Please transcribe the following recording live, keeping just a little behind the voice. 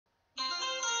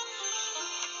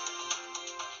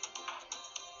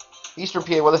Eastern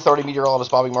PA Weather Authority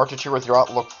meteorologist Bobby Martrich here with your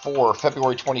outlook for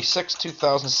February 26,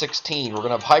 2016. We're going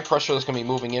to have high pressure that's going to be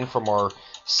moving in from our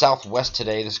southwest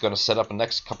today. This is going to set up the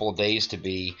next couple of days to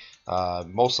be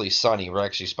mostly sunny. We're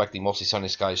actually expecting mostly sunny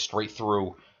skies straight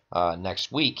through next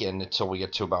week and until we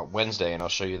get to about Wednesday, and I'll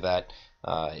show you that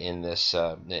in this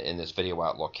video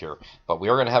outlook here. But we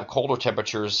are going to have colder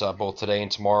temperatures both today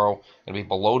and tomorrow. Going to be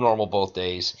below normal both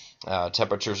days.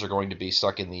 Temperatures are going to be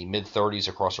stuck in the mid-30s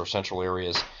across our central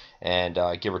areas, and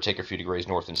give or take a few degrees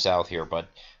north and south here. But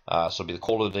so it'll be the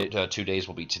colder 2 days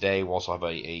will be today. We'll also have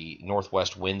a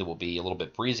northwest wind that will be a little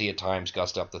bit breezy at times,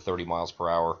 gust up to 30 miles per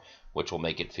hour, which will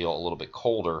make it feel a little bit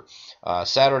colder.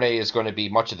 Saturday is going to be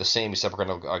much of the same, except we're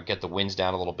going to get the winds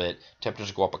down a little bit.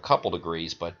 Temperatures go up a couple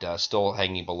degrees, but still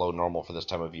hanging below normal for this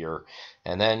time of year.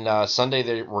 And then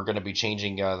Sunday, we're going to be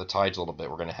changing the tides a little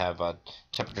bit. We're going to have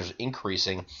temperatures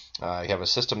increasing. You have a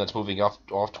system that's moving off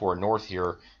to our north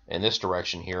here in this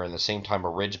direction here, and the same time a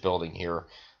ridge building here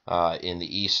in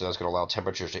the east, so that's going to allow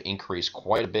temperatures to increase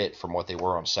quite a bit from what they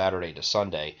were on Saturday to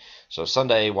Sunday. So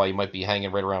Sunday, while you might be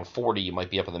hanging right around 40, you might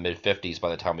be up in the mid-50s by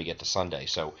the time we get to Sunday.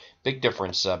 So big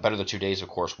difference. Better than 2 days, of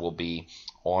course, will be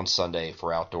on Sunday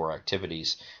for outdoor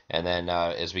activities. And then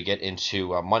as we get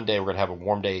into Monday, we're going to have a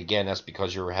warm day again. That's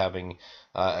because you're having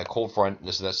a cold front.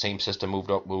 This is that same system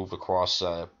moved across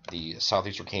the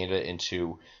southeastern Canada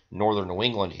into northern New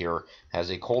England here. Has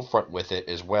a cold front with it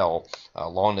as well.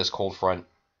 Along this cold front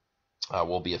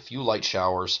will be a few light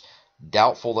showers.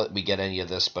 Doubtful that we get any of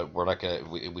this, but we're not gonna.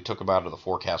 We took them out of the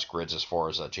forecast grids as far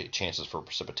as chances for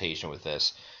precipitation with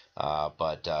this.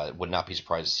 But would not be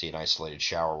surprised to see an isolated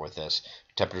shower with this.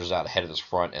 Temperatures out ahead of this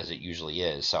front as it usually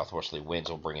is. Southwesterly winds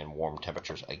will bring in warm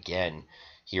temperatures again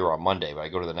here on Monday. But I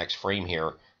go to the next frame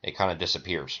here, it kind of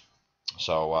disappears.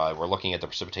 So we're looking at the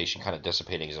precipitation kind of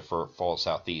dissipating as it falls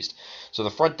southeast. So the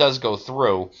front does go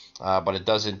through, but it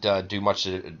doesn't do much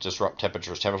to disrupt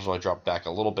temperatures. Temperatures only drop back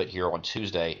a little bit here on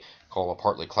Tuesday, called a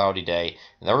partly cloudy day.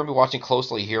 And then we're going to be watching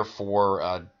closely here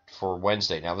for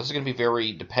Wednesday. Now this is going to be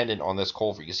very dependent on this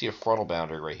cold front. You can see a frontal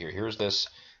boundary right here. Here's this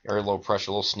area low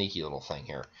pressure, a little sneaky little thing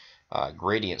here.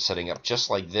 Gradient setting up just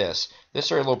like this.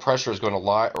 This area low pressure is going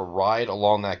to ride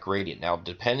along that gradient. Now,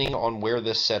 depending on where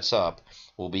this sets up,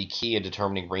 will be key in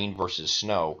determining rain versus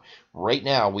snow. Right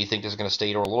now, we think this is going to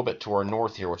stay a little bit to our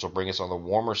north here, which will bring us on the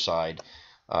warmer side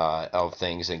of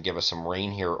things and give us some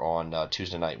rain here on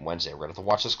Tuesday night and Wednesday. We're going to have to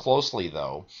watch this closely,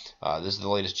 though. This is the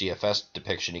latest GFS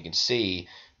depiction. You can see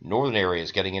northern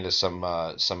areas getting into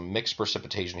some mixed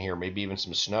precipitation here, maybe even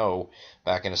some snow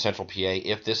back into central PA.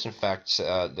 If this, in fact,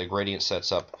 the gradient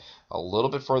sets up a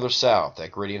little bit further south,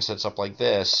 that gradient sets up like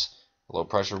this, low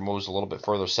pressure moves a little bit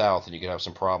further south, and you can have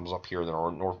some problems up here in the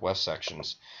northwest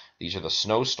sections. These are the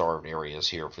snow-starved areas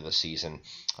here for the season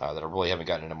that really haven't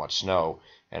gotten into much snow.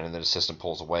 And then the system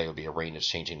pulls away, it'll be a rain that's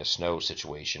changing to snow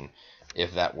situation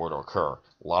if that were to occur.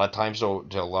 A lot of time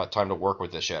to work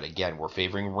with this yet. Again, we're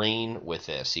favoring rain with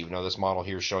this, even though this model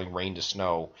here is showing rain to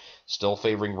snow. Still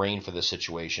favoring rain for this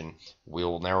situation.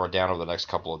 We'll narrow it down over the next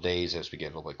couple of days as we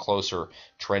get a little bit closer.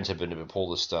 Trends have been to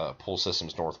pull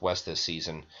systems northwest this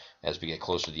season as we get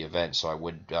closer to the event. So I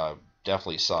would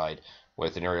definitely side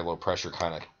with an area low pressure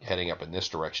kind of heading up in this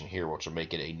direction here, which will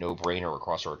make it a no-brainer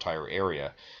across our entire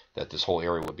area that this whole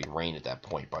area would be rain at that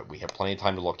point. But we have plenty of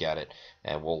time to look at it,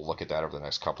 and we'll look at that over the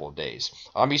next couple of days.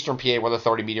 I'm Eastern PA Weather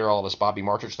Authority meteorologist Bobby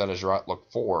Martrich. That is your outlook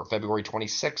for February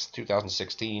 26,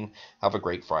 2016. Have a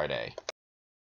great Friday.